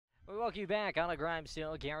welcome you back on a Grimes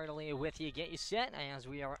Hill. Gary and Lee with you. Get you set as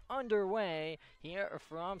we are underway here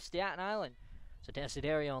from Staten Island. So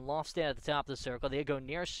Desiderio and Lofstad at the top of the circle. They go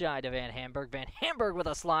near side to Van Hamburg. Van Hamburg with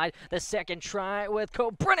a slide. The second try with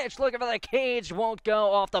Kobrinich looking for the cage. Won't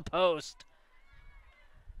go off the post.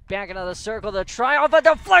 Back into the circle. The try off a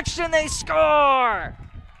deflection. They score!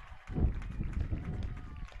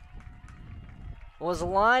 Was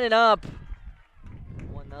lining up.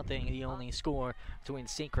 1-0, the only score between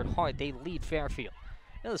Sacred Heart. They lead Fairfield.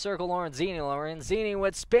 In the circle, Lorenzini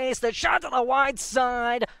with space. The shot to the wide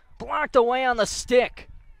side. Blocked away on the stick.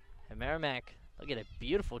 And Merrimack, look at a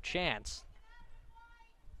beautiful chance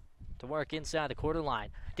to work inside the quarter line.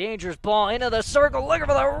 Dangerous ball into the circle. Looking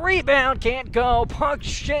for the rebound. Can't go.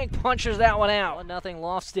 Shank punches that one out. 1-0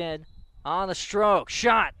 Lofstad on the stroke.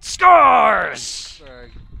 Shot. Scores!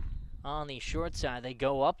 On the short side, they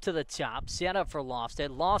go up to the top. Set up for Lofstad.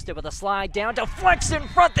 Lofstad with a slide down. Deflects in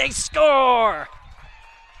front. They score!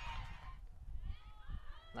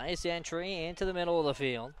 Nice entry into the middle of the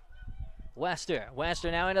field. Wester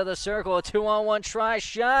now into the circle. A 2-on-1 try.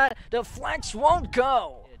 Shot. Deflects. Won't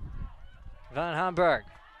go. Van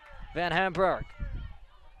Hamburg.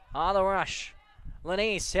 On the rush.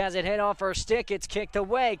 Lanice has it hit off her stick. It's kicked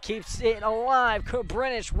away. Keeps it alive.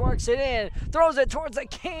 Kobrinich works it in. Throws it towards the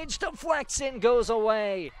cage. Deflects in. Goes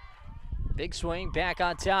away. Big swing. Back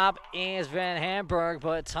on top is Van Hamburg.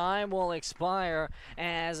 But time will expire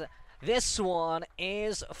as this one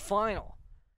is final.